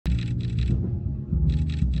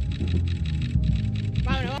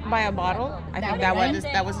buy a bottle. I think that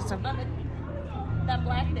was some. The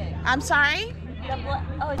black thing. I'm sorry. The black.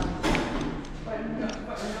 Oh.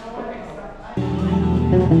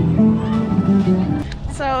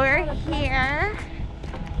 So we're here.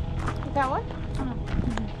 That one?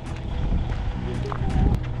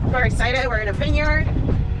 We're excited. We're in a vineyard.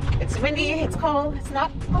 It's windy. It's cold. It's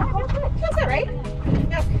not. That's it, right?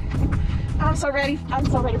 Yep. I'm so ready. I'm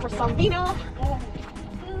so ready for some vino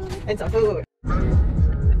and some food.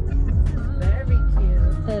 Very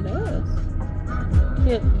cute. It is.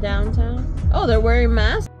 Cute downtown. Oh, they're wearing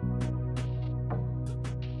masks.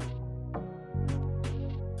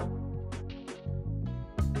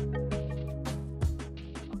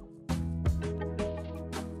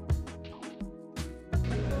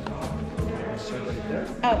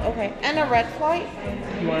 Oh, okay. And a red flight?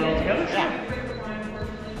 You want it all together? Yeah.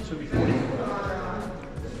 So it'll be 40.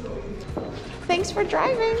 Thanks for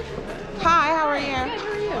driving. Hi, how are you? Good,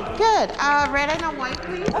 how are you? Good. Red and a white,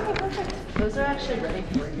 please. Okay, perfect. Those are actually ready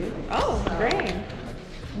for you. Oh, great.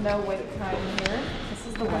 No wait time here. This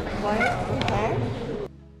is the white flight. Okay.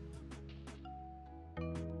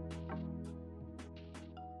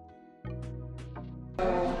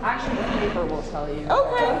 Actually, the paper will tell you.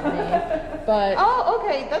 Okay. But Oh,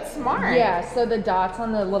 okay. That's smart. yeah, so the dots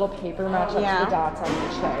on the little paper match up Yeah. to the dots on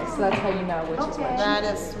each tray. So that's how you know which is which. That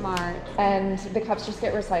is smart. And the cups just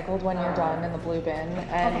get recycled when you're done in the blue bin.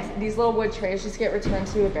 And these little wood trays just get returned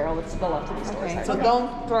to a barrel that's to the left of the store. Okay, so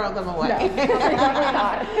don't throw them away. No, definitely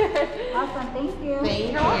not. Awesome. Thank you.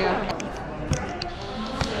 Thank you.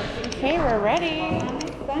 Okay, we're ready.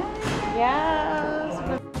 Yes.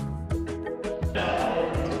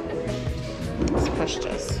 Let's push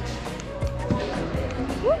this.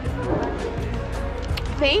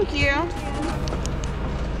 Thank you.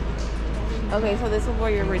 Okay, so this is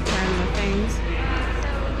where you return the things. So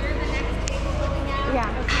you're the next table looking at?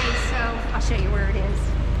 Yeah. Okay, so I'll show you where it is.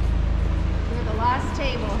 We're the last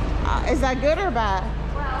table. Is that good or bad?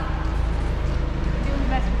 Well, we're doing the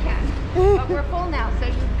best we can. But we're full now, so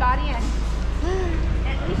you got in.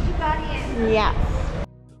 At least you got in. Yes.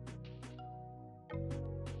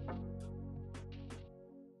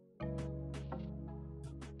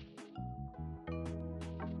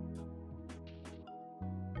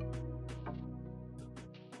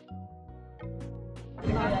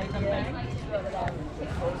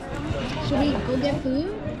 Should we go get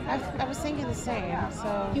food? I was thinking the same.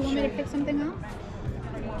 So. Do you want me to pick something up?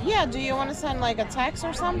 Yeah. Do you want to send like a text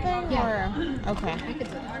or something? Yeah. Or okay. I could do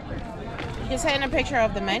that. You can send a picture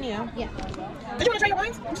of the menu. Yeah. Did you want to try your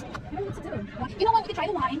wines? I don't know what to do. You know what? We can try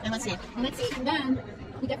the wine. And let's see. And let's see. And then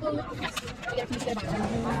we get food. Yes. We get food to get a box.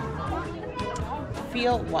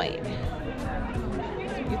 Feel white.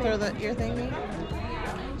 You throw your thingy?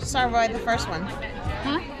 Just start by the first one.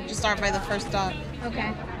 Huh? Just start by the first dot.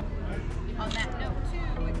 Okay. On that note,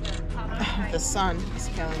 too, with the top The sun is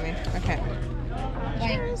killing me. Okay.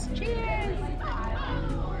 Cheers. Cheers.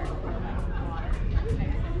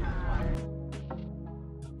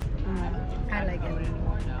 I like it. A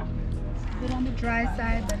bit on the dry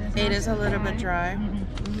side, but it's It not is a too little bit dry.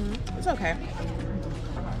 Mhm. It's okay.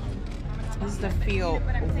 This is the Feel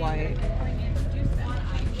White.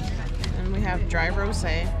 And we have dry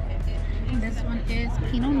rosé. And this one is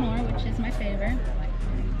Pinot Noir, which is my favorite.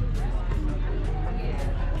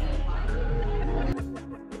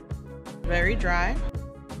 Very dry.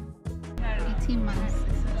 18 months,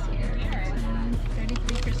 it says here.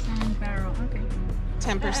 33% barrel. Okay.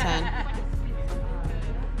 10%.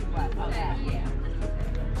 Not so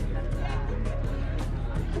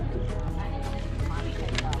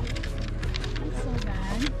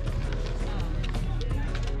bad.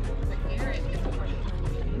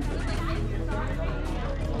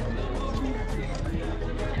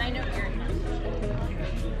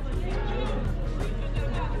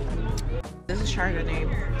 This is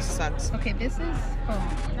Chardonnay. Sucks. Okay, this is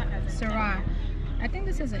Syrah. I think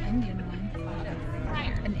this is an Indian one.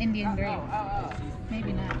 An Indian grape.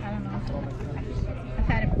 Maybe not. I don't know. I've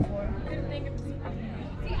had it before.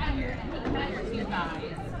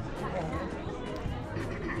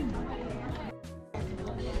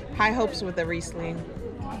 High hopes with the Riesling.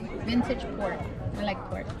 Vintage port. I like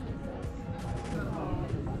port.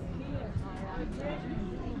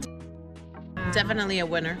 Definitely a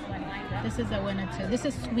winner. This is a winner too. This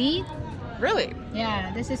is sweet. Really?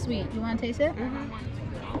 Yeah, this is sweet. You want to taste it?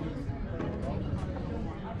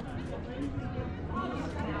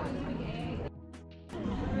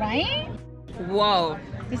 Right? Whoa.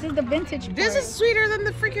 This is the vintage port. This is sweeter than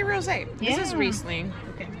the freaking rosé. This is Yeah. Riesling.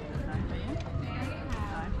 Okay.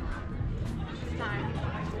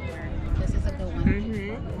 This is a good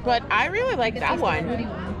one. But I really like This that is the one. fruity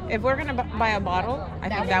one. If we're gonna buy a bottle, I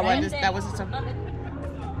think that was some.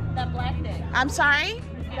 That black thing. I'm sorry.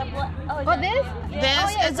 Oh, this? This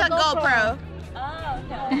yeah, is a GoPro. Oh,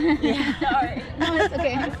 okay. Yeah. Sorry. No, it's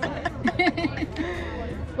okay.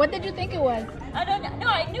 What did you think it was? I don't know. No,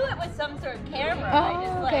 I knew it was some sort of camera. Oh, I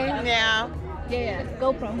just, like, okay. Yeah. Yeah,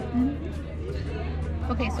 GoPro.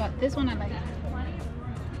 Okay, so this one I like.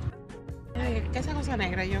 Ay, ¿qué es esa cosa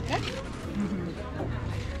negra? ¿Yo qué?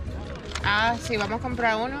 Ah, sí, vamos a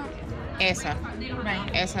comprar uno. Esa.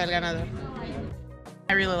 Right. Esa es el ganador.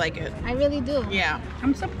 I really like it. I really do. Yeah.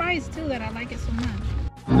 I'm surprised too that I like it so much.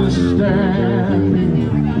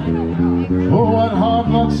 Oh, what hard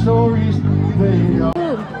luck stories they are.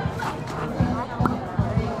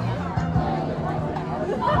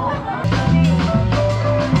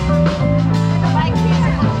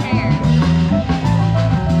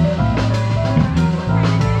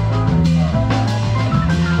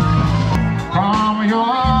 From your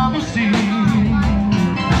other sea,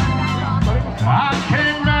 I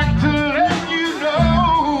came back to let you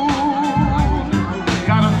know.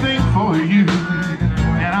 Got a thing for you,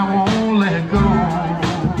 and I won't let go.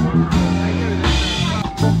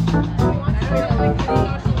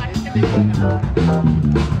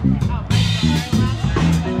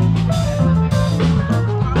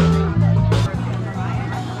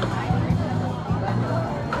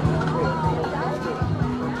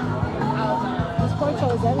 This Porto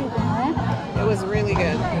is everything, right? It was really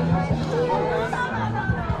good.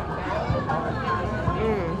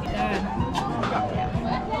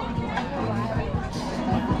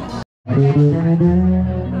 I'm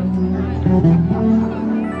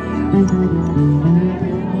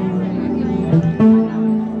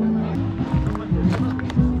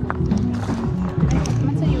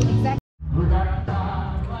gonna tell you exactly.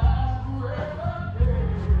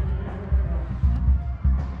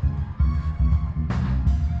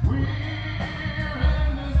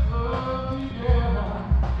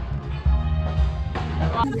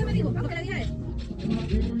 ¿Qué me dijo? ¿Qué le dije a él?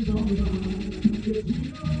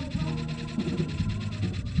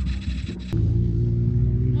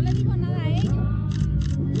 No le dijo nada a ella.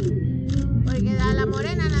 Porque da la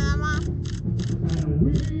morena nada más.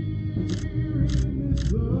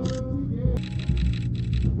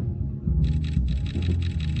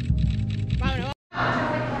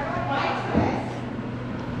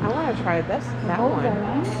 I want to try this, that one.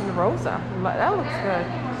 The Rosa. That looks good.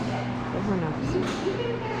 Who knows?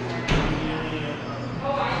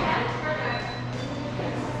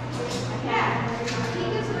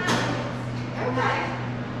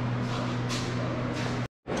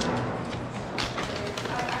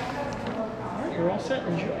 You're all set.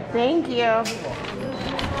 Enjoy. Thank you.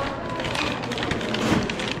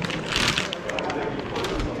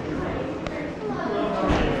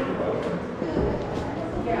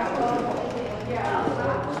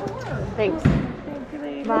 Thanks.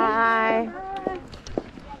 Bye.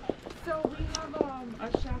 So we have a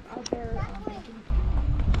chef out there making.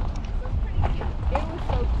 It was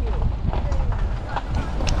so cute.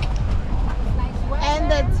 And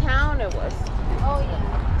the town it was. Oh yeah.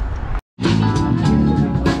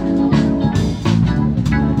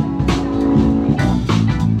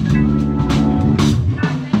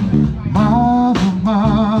 Mother,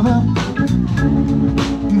 mother,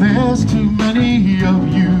 there's too many of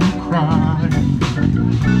you crying.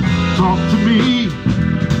 Talk to me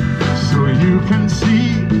so you can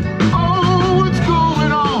see. Oh, what's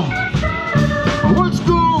going on? What's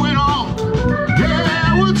going on?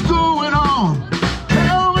 Yeah, what's going on?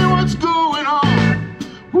 Tell me what's going on.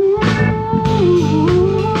 Ooh.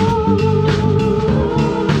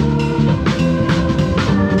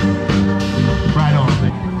 Right on.